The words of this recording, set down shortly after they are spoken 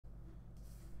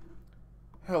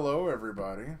Hello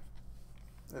everybody,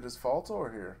 it is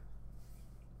Faltor here,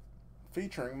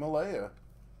 featuring Malaya.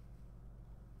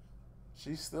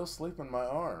 She's still asleep in my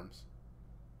arms.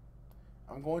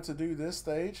 I'm going to do this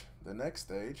stage, the next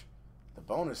stage, the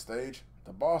bonus stage,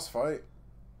 the boss fight,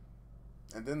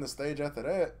 and then the stage after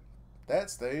that, that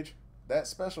stage, that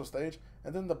special stage,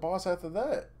 and then the boss after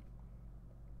that.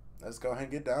 Let's go ahead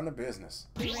and get down to business.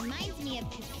 It reminds me of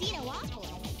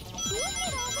Casinopolis. Look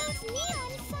at all those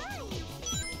neon signs.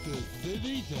 The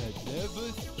city that never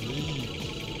sleeps.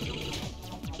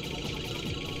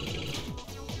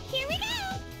 Here we go!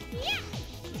 Yeah!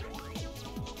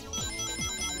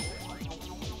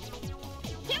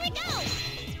 Here we go!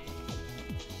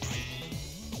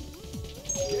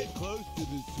 Get close to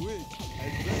the switch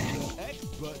and press the X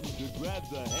button to grab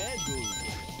the handle.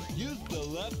 Use the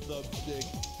left thumbstick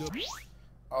to...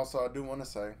 Also, I do want to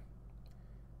say,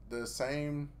 the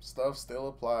same stuff still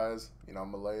applies. You know,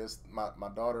 my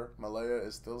daughter, Malaya,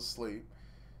 is still asleep.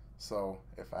 So,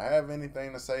 if I have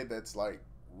anything to say that's like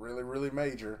really, really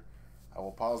major, I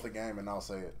will pause the game and I'll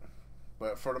say it.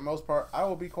 But for the most part, I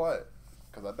will be quiet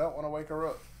because I don't want to wake her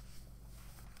up.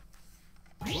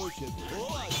 Push and pull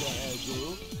on the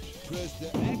handle. Press the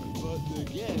X button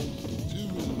again to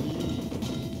release.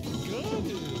 Got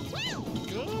it!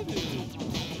 Got it!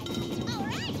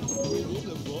 Alright! Within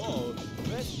the ball,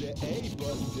 press the A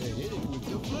button to hit it with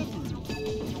the flippers.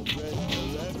 Press the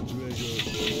left trigger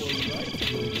or right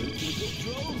trigger to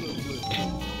control the flipper.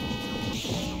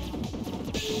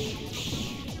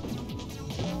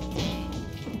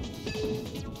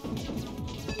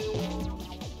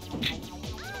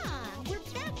 Ah, we're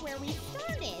back where we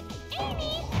started.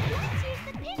 Amy, let's use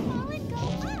the pinball and go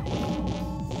up.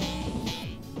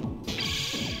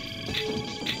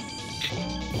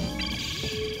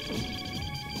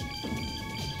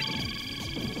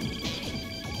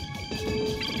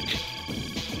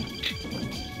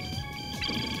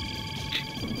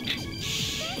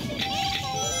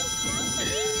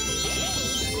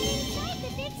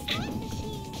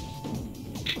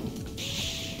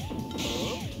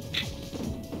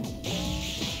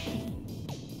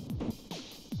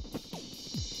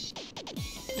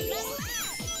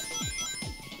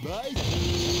 Bye.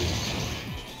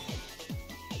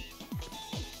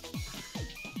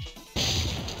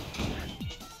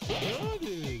 Got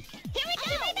it. Here we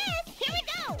go! Here we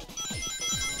go!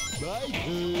 My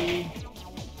turn.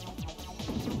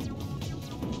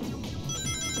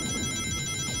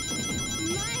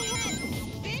 My head's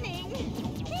spinning.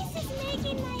 This is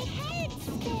making my head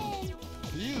spin.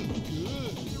 Feels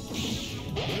good.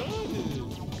 Got it.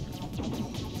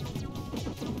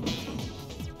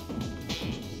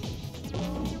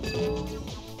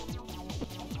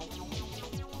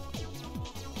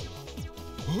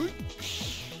 Huh?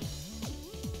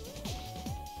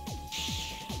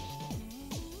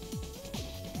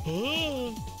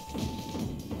 Huh?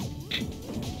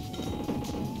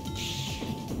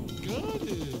 Got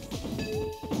it.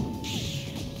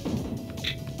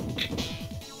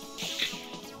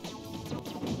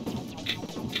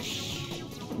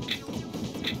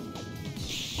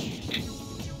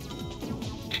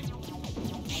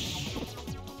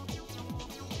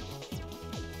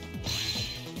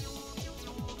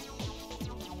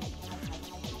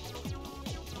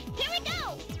 Here we go!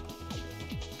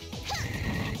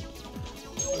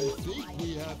 I think we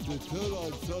have to turn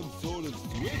on some sort of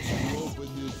switch to open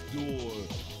this door.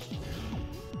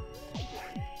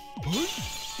 Huh?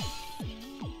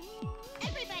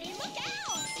 Everybody look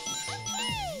out!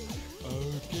 Okay!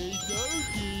 Okay,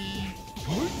 dokie.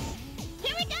 Huh?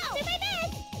 Here we go! To my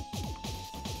bed!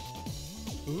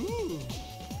 Ooh.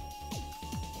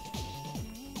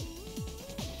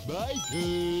 My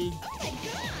turn. Oh my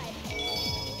god!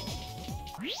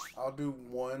 I'll do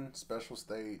one special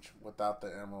stage without the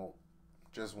emerald.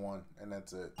 Just one, and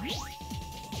that's it. Here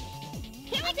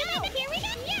we go! Here we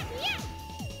go! Yeah! Yeah!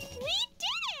 We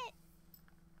did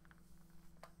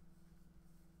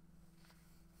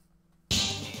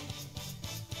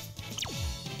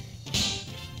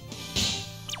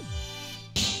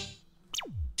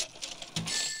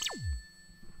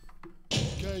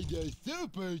it! Kinda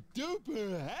super duper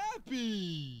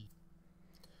happy.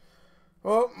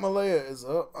 Well, Malaya is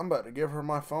up. I'm about to give her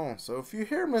my phone. So if you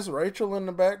hear Miss Rachel in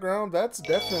the background, that's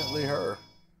definitely her.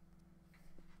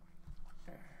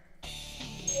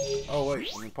 Oh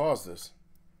wait, let me pause this.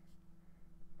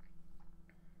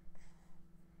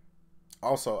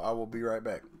 Also, I will be right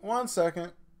back. 1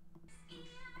 second.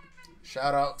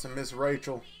 Shout out to Miss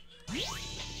Rachel.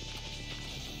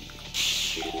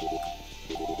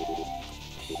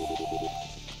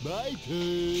 My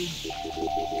turn.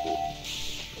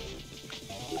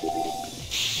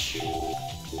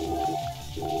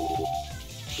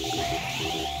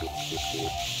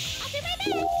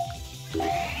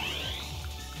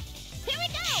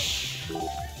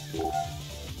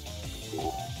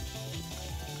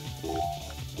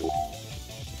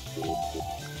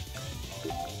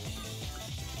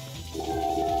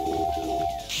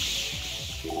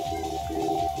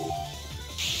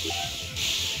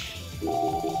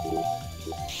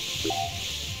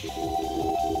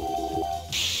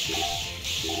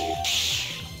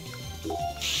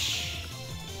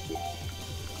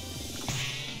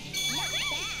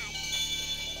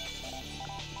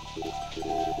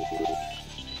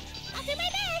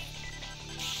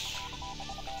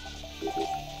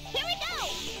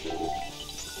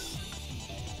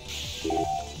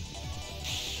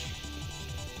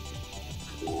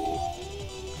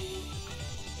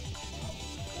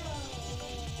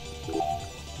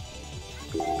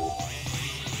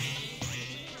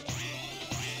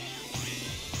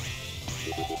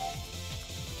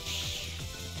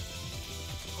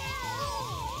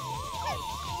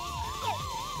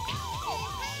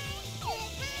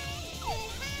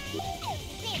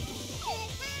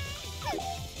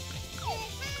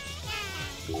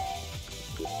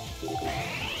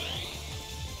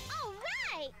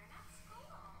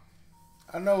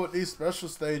 know with these special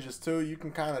stages too, you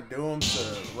can kind of do them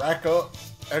to rack up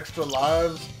extra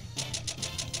lives.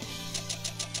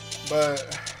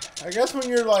 But I guess when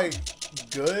you're like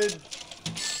good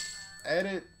at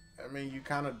it, I mean, you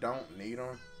kind of don't need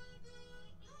them.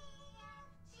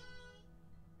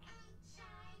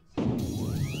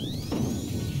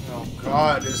 Oh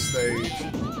God, this stage.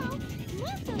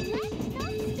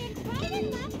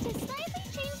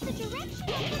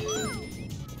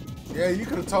 Yeah, you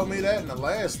could have told me that in the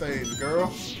last stage,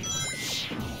 girl.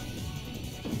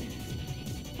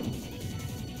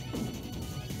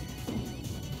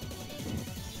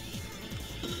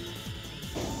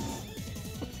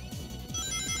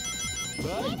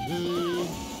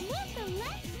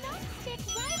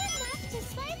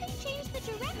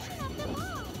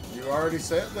 You already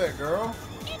said that, girl.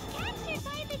 If captured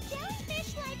by the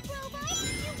jellyfish-like robot,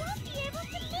 you won't be able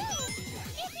to move.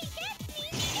 If he gets me,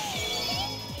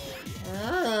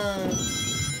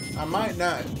 I might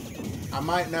not. I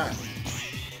might not.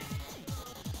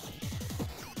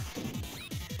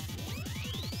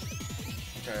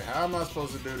 Okay, how am I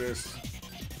supposed to do this?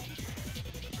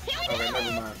 Okay,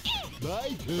 never mind.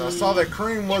 So I saw that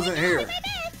Cream wasn't here.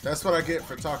 That's what I get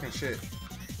for talking shit.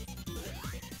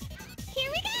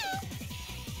 here we go.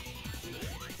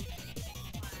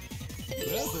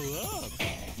 Level up.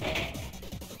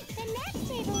 The next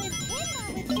table is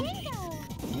pinball with bingo.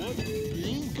 What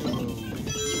bingo? You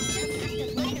just have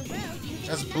to light a rope using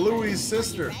That's the Bluey's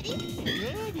sister. Ready?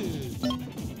 Got it.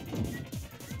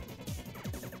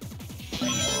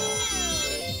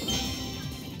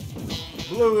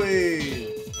 Bluey!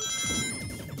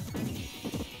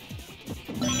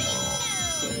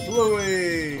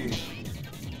 Bluey!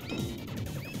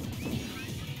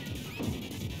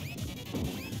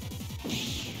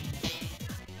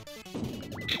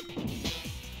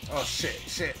 Oh shit,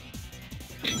 shit.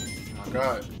 Oh my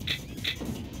God.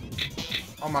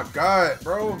 Oh my God,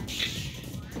 bro.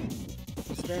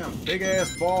 This damn big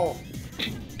ass ball.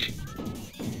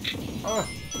 Oh.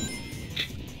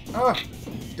 Oh.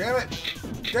 Damn it.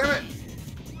 Damn it.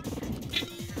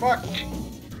 Fuck.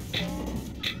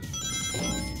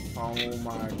 Oh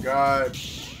my God.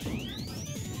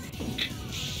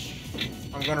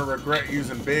 I'm gonna regret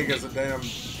using big as a damn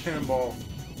pinball.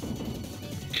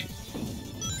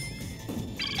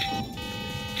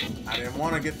 I didn't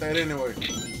want to get that anyway.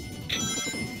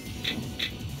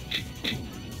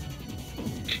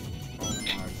 Oh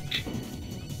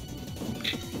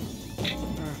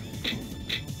my.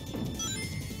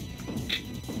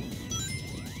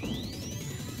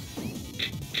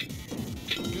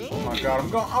 Oh my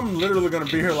God, I'm literally gonna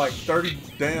be here like 30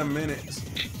 damn minutes.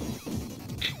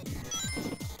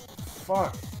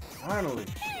 Fuck, finally.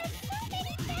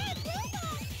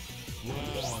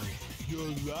 Wow, you're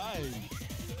right.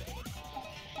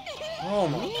 Oh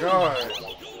my God.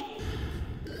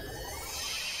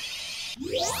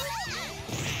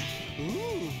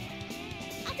 Ooh,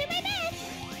 I'll do my best.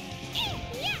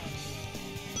 Yeah.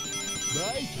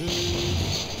 my turn.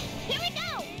 Here we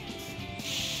go.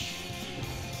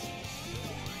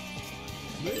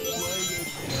 Let's play the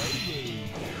timer.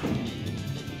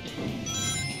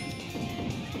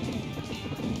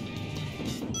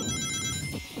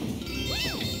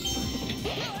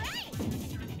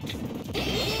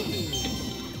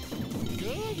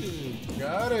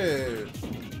 Got it.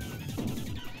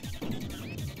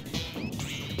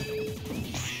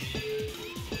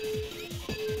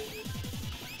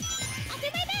 I'll do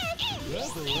my best.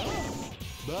 Level up.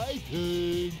 My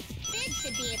turn. Sid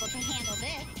should be able to handle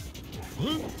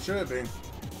this. Should be. There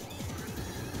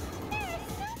are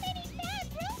so many bad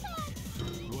robots.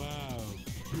 Wow,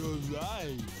 you're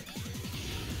right.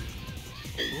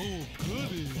 Oh,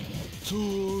 goody.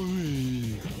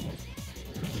 Sorry.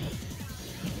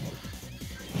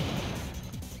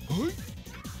 Huh?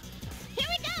 Here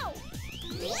we go.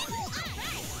 Level up.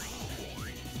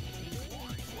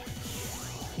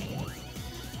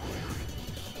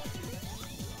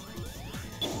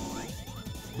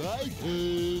 My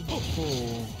turn.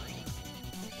 Ho-ho.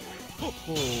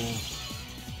 Ho-ho.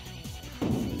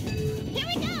 Here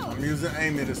we go. I'm using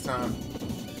Amy this time.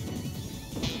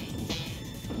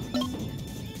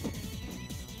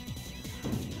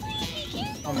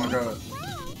 Oh my God.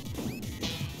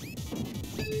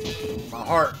 My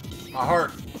heart. My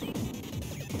heart.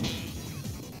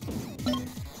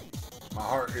 My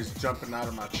heart is jumping out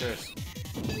of my chest.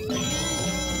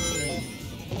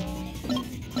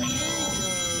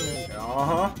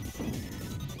 Uh-huh.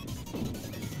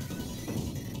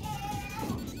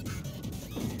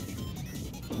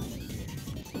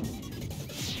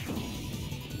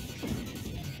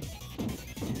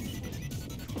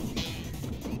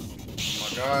 Oh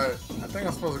my god. I think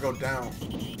I'm supposed to go down.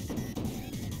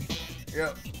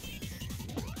 Yep.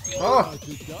 Oh! That's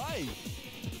a dice.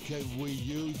 Can we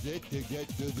use it to get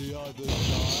to the other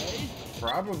side?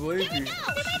 Probably if you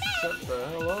shut the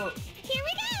hell up. Here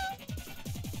we go.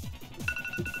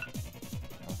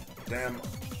 Damn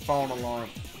phone alarm.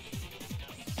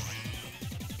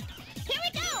 Here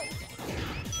we go.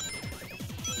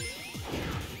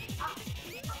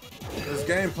 This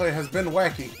gameplay has been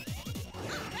wacky.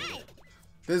 All right.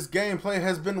 This gameplay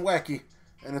has been wacky.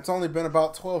 And it's only been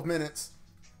about 12 minutes.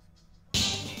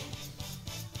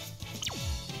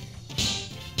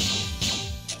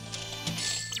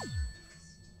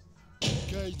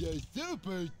 Kinda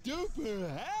super duper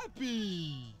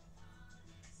happy.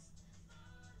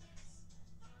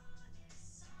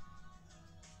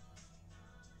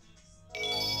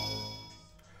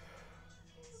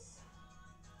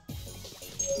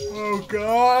 Oh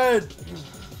god!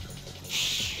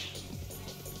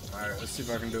 Alright, let's see if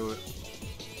I can do it.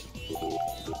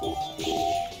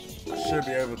 I should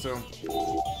be able to.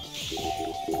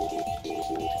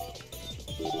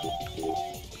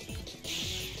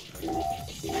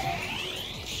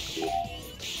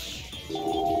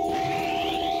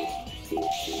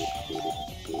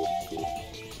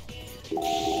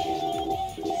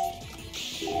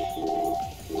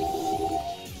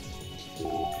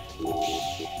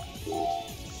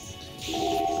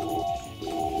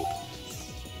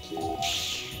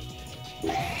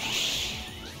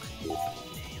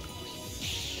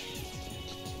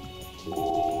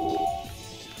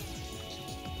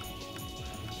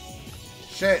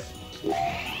 Shit. All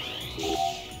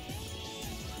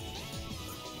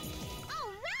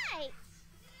right.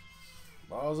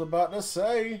 I was about to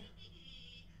say.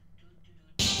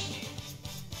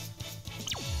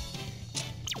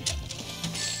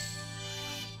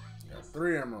 Got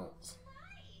 3 emeralds.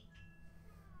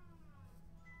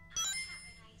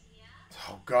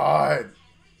 Oh God.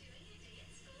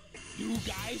 You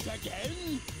guys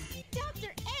again?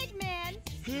 Dr. Eggman.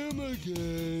 Him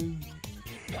again.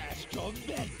 Past your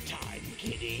bedtime,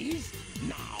 kiddies.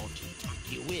 Now to tuck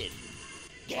you in.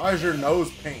 Why is your nose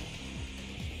pink?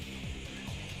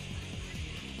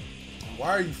 And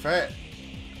why are you fat?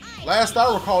 Last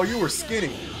I recall, you were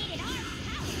skinny,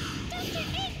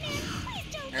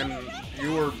 and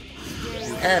you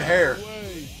had hair.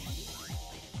 Wait.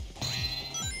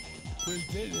 We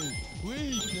did it.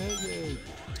 We did it.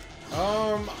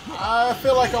 I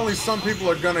feel like only some people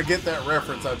are gonna get that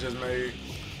reference I just made.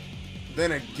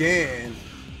 Then again,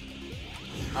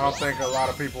 I don't think a lot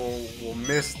of people will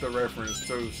miss the reference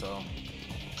too, so.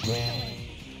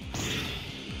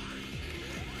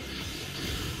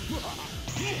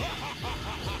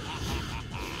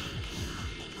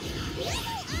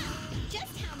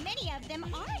 Just how many of them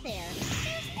are there?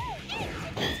 There's no end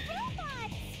to these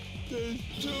robots. There's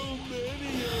so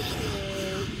many of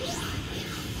them.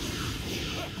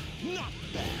 Not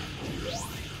bad.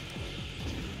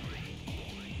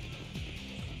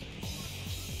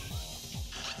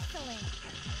 Excellent.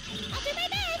 I'll do my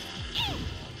best.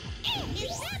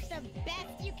 Is that the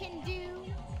best you can do?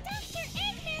 Dr.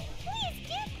 Eggman, please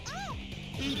give up.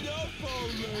 Enough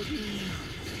already.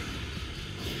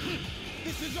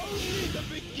 This is only the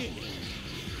beginning.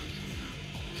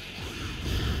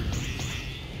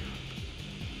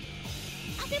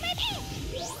 I'll do my best.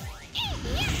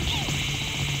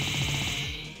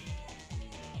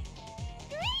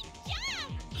 Great job.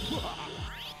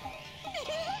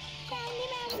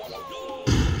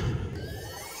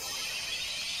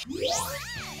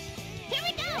 Here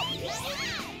we go.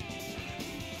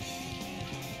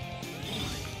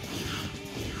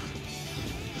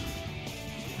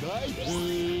 My turn.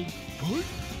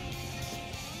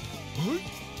 Huh? Huh?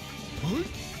 Huh?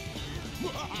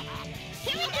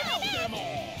 Here we go.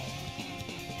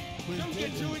 We Don't get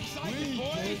did too it. excited, We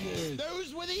boys. did it. Those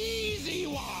were the easy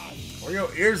ones. Where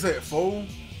your ears at, fool? We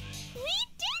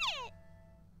did it.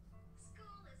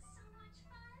 School is so much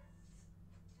fun.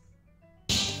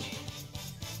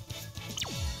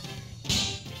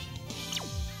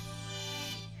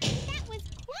 That was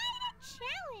quite a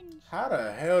challenge. How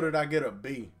the hell did I get a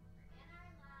B?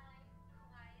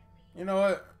 You know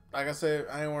what? Like I said,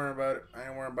 I ain't worrying about it. I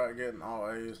ain't worrying about getting all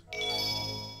A's.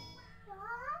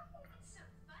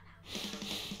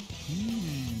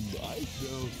 I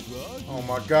smell froggy. Oh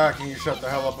my God, can you shut the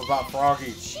hell up about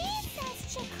Froggy? She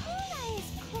says Chakula is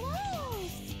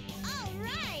closed. All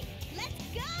right, let's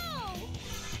go.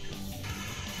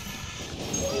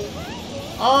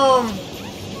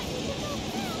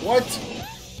 What? Let's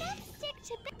stick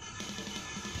to the...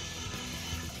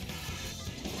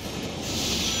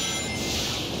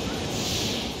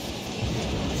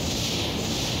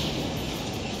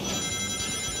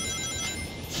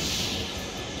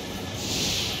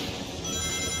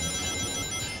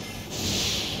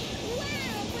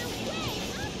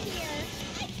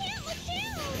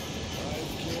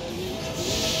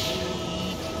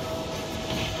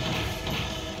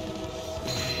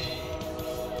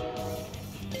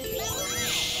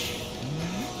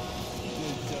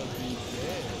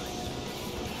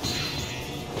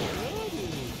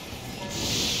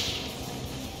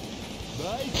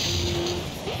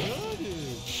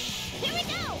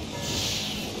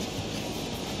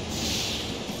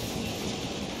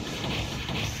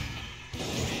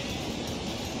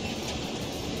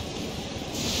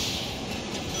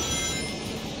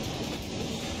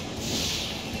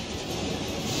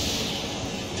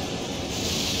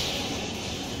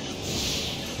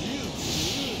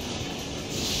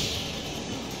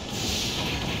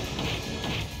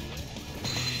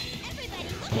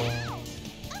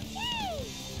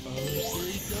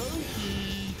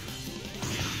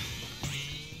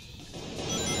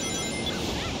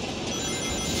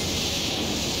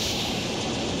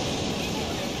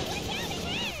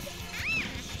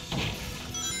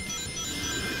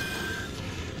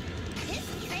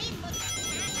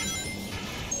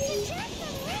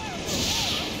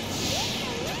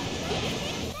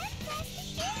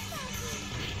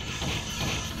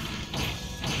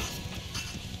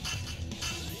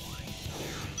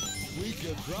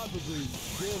 probably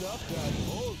spin up that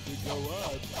hole to go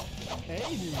up.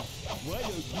 Amy, why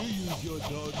don't you use your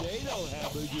tornado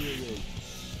hammer doing it?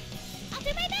 I'll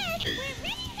do my best. We're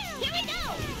ready now. Here we go.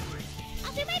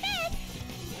 I'll do my best.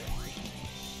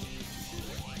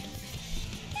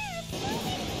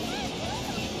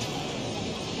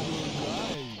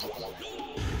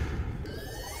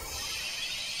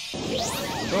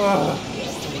 Ugh.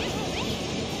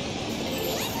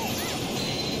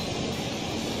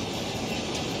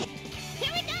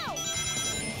 Here we go.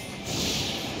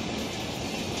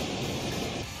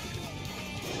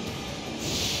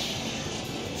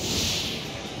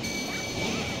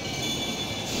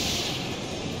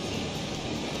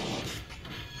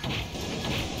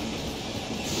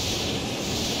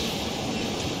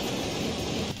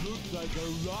 Looks like a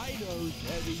rhino's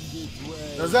heading this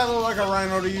way. Does that look like a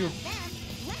rhino to you?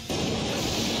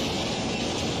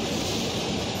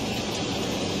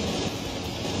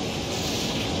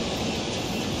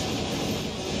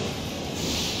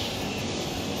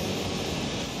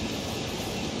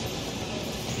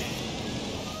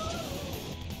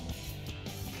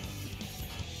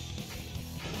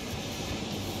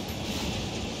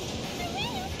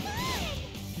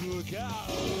 Look out!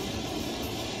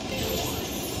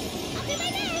 I'll do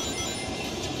my best.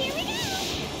 Here we go.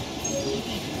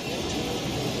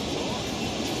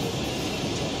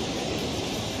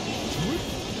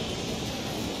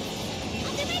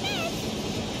 I'll do my best.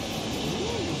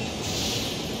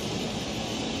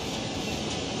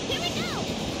 Here we go.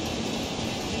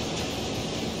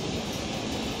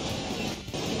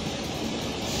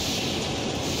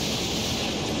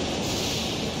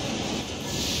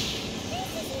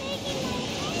 This is making my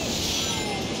head.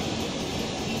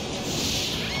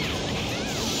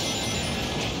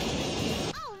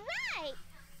 All right.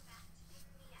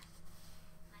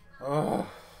 Oh,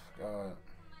 God.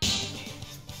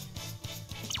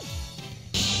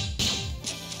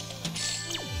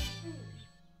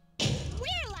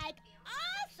 We're like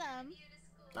awesome.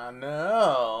 I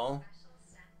know.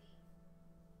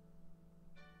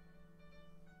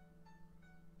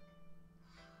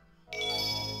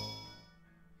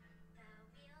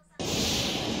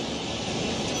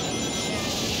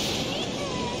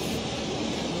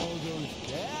 All those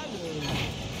cannons!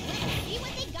 Let's see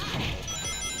what they got.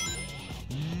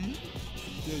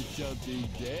 There's something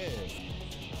there.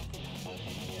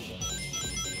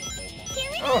 Here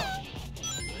we go. Oh.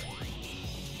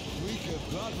 We could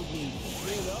probably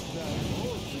spin up that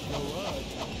hole to go up.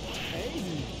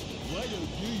 Amy, why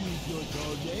don't you use your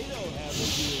tornado hammer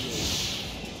doing it?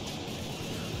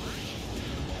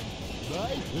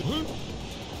 Right?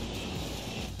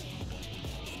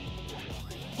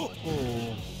 Oh.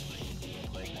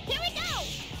 Here we go.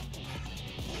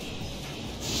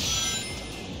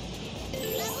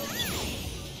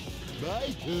 My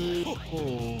turn.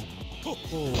 Oh.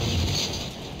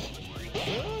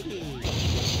 Got it.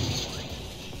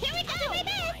 Here we go. I'll do my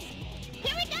best.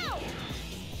 Here we go.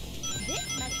 This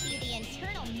must be the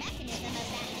internal mechanism of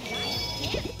that giant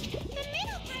cannon. The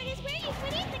middle part is where you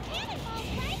put in the cannonballs,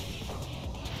 right?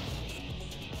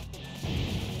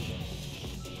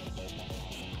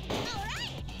 All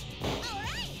right. All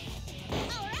right.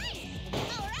 All right.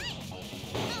 All right. All right.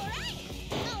 All right.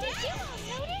 Did you all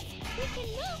notice? We can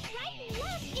move right and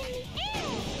left in the air.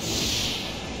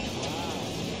 Wow,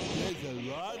 there's a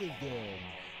lot of them.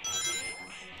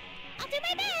 I'll do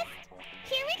my best.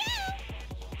 Here we go.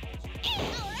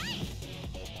 All right.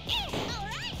 All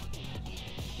right.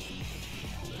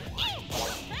 All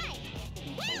right.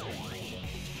 Woo.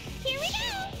 Here we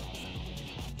go.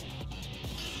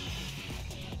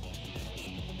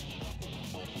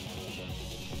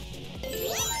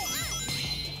 Level up.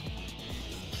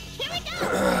 Here we go.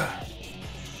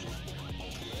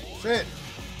 Shit.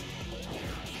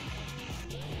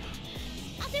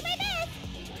 I'll do my best.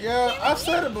 Yeah, I've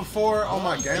said it before on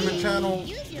my gaming channel.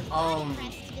 Use your Um,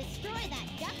 press to destroy that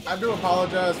duck. I do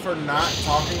apologize for not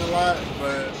talking a lot,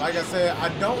 but like I said, I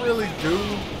don't really do,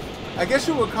 I guess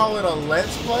you would call it a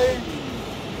let's play.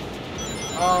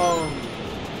 I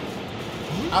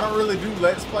don't really do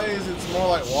let's plays, it's more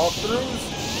like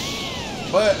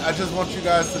walkthroughs. But I just want you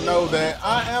guys to know that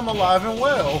I am alive and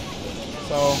well.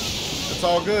 So, it's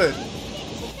all good.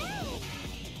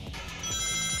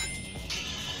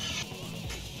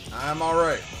 I'm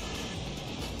alright.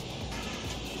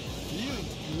 Feels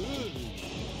good.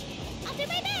 I'll do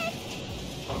my best.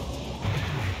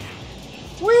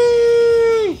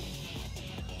 Whee!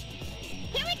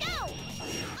 Here we go.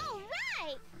 All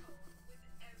right.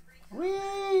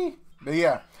 Whee! But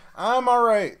yeah, I'm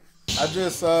alright. I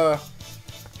just, I've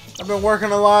been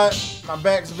working a lot. My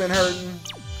back's been hurting.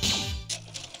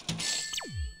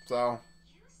 So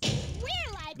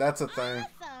We're like that's a thing.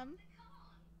 awesome.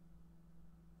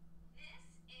 This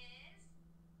is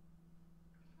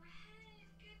red.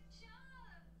 Good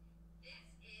job. This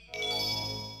is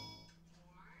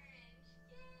orange.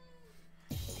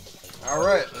 Yay. All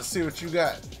right, let's see what you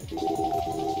got.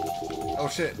 Oh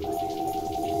shit.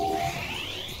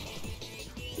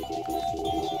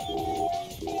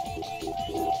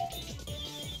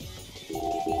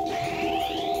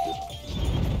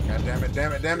 God damn it,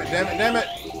 damn it, damn it, damn it, damn it.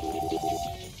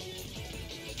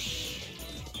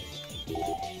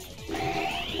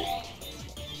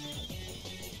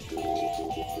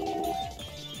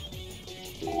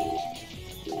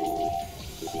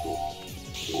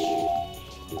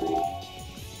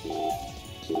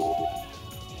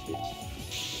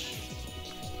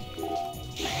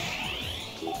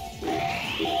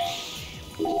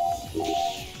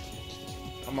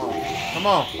 Come on, come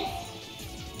on.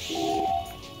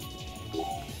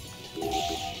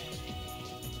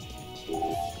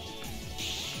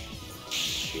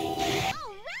 All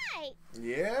right.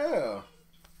 Yeah.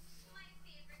 My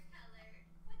favorite color.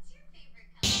 What's your favorite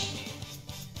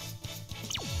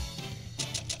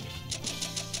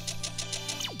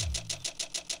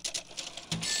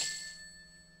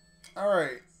color? All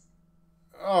right.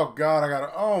 Oh God, I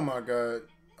gotta. Oh my God.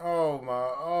 Oh my.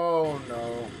 Oh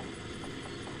no.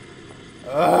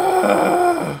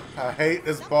 Ugh, I hate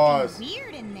this boss. Something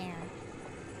weird in there.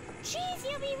 Jeez,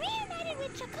 you'll be reunited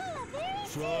with Chocola very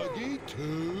soon. Froggy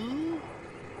too?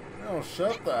 Oh,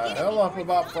 shut the hell up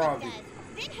about Froggy.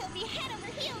 Then he'll be head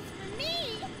over heels for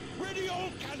me. Ready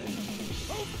all cannons!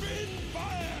 Open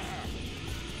fire!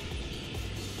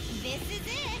 This is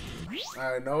it.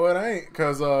 I know it ain't,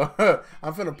 cause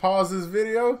I'm finna pause this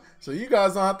video so you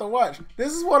guys don't have to watch.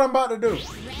 This is what I'm about to do.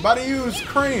 I'm about to use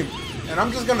cream, and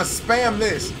I'm just gonna spam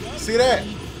this. See that?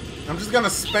 I'm just gonna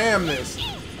spam this.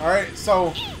 All right.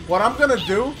 So what I'm gonna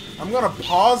do? I'm gonna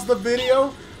pause the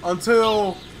video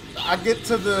until I get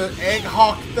to the egg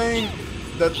hawk thing,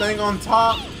 the thing on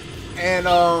top, and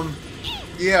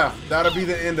yeah, that'll be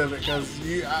the end of it. Cause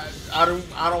I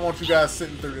don't want you guys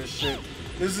sitting through this shit.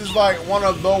 This is like one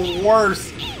of the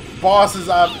worst bosses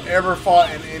I've ever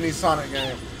fought in any Sonic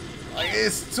game. Like,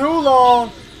 it's too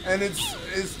long and it's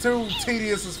too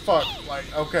tedious as fuck. Like,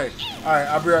 okay, all right,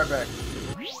 I'll be right back.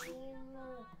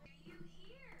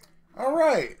 All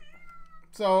right,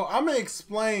 so I'm gonna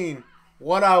explain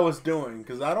what I was doing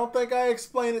because I don't think I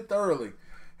explained it thoroughly.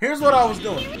 Here's what I was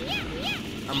doing.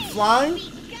 I'm flying, We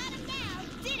got him now,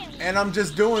 didn't we? and I'm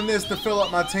just doing this to fill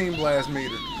up my Team Blast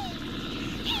meter.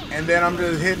 And then I'm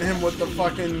just hitting him with the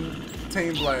fucking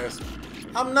Team Blast.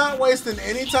 I'm not wasting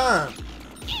any time.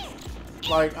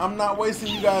 Like, I'm not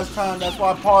wasting you guys' time. That's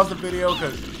why I paused the video,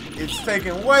 because it's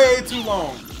taking way too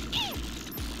long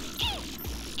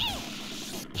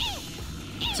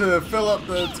to fill up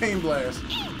the Team Blast.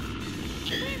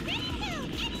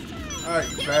 Alright,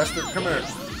 you bastard. Come here.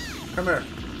 Come here.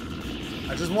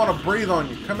 I just want to breathe on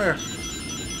you. Come here.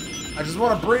 I just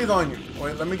want to breathe on you.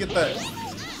 Wait, let me get that.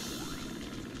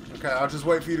 Okay, I'll just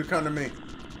wait for you to come to me.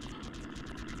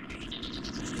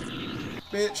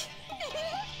 Bitch.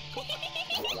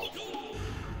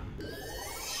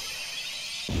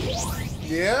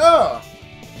 Yeah.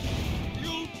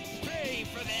 You'll pay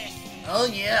for this! Oh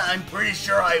yeah, I'm pretty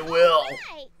sure I will.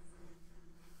 Right.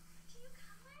 Do you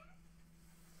color?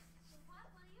 What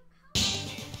will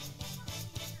you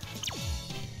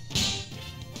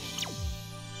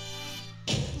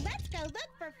color? Let's go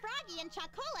look for Froggy and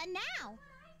Chocola now.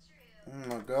 Oh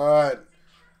my God.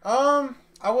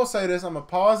 I will say this. I'm gonna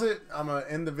pause it. I'm gonna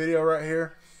end the video right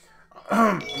here.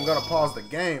 I'm gonna pause the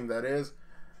game. That is.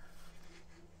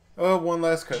 Oh, one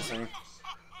last cutscene.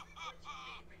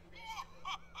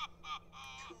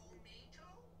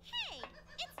 Hey,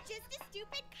 it's just a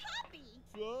stupid copy.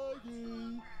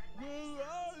 Froggy, where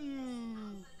are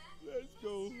you? Let's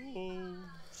go home.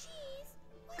 Jeez.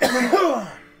 Yes,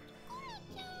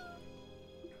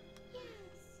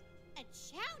 a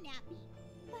chow nappy.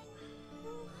 But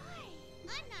why?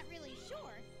 I'm not really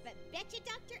sure, but betcha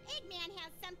Dr. Eggman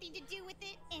has something to do with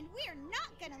it, and we're not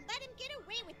gonna let him get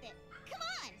away with it. Come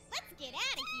on, let's get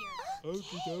out of here.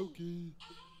 Okie dokie.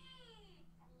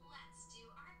 Let's do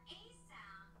our A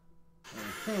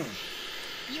sound.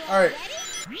 You All right.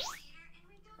 ready?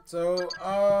 So,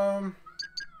 I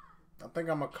think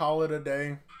I'm gonna call it a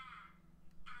day.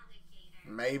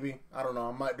 Maybe. I don't know.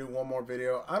 I might do one more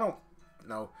video. I don't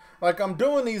know. Like, I'm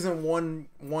doing these in one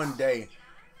day.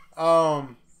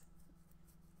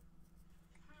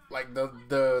 Like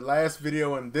the last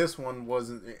video and this one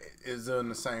is in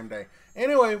the same day.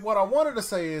 Anyway, what I wanted to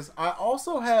say is I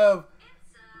also have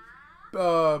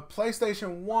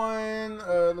PlayStation 1.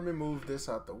 Let me move this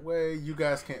out the way. You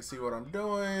guys can't see what I'm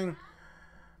doing.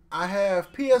 I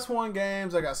have PS1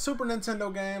 games. I got Super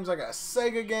Nintendo games. I got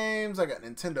Sega games. I got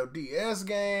Nintendo DS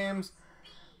games.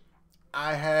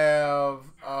 I have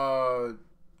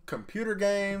computer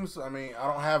games. I mean,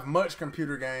 I don't have much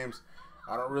computer games.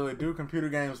 I don't really do computer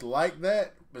games like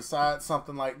that besides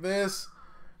something like this.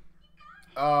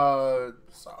 So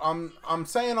I'm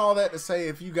saying all that to say,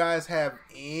 if you guys have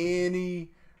any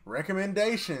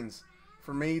recommendations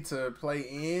for me to play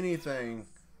anything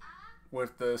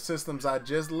with the systems I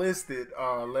just listed,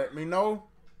 let me know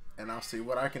and I'll see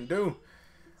what I can do.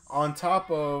 On top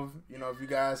of, you know, if you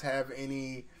guys have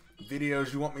any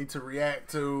videos you want me to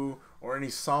react to, or any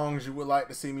songs you would like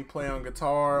to see me play on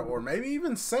guitar, or maybe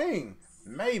even sing,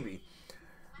 maybe,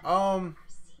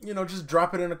 you know, just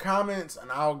drop it in the comments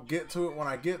and I'll get to it when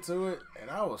I get to it. And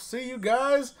I will see you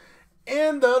guys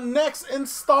in the next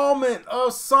installment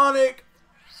of Sonic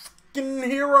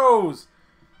Heroes.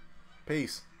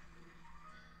 Peace.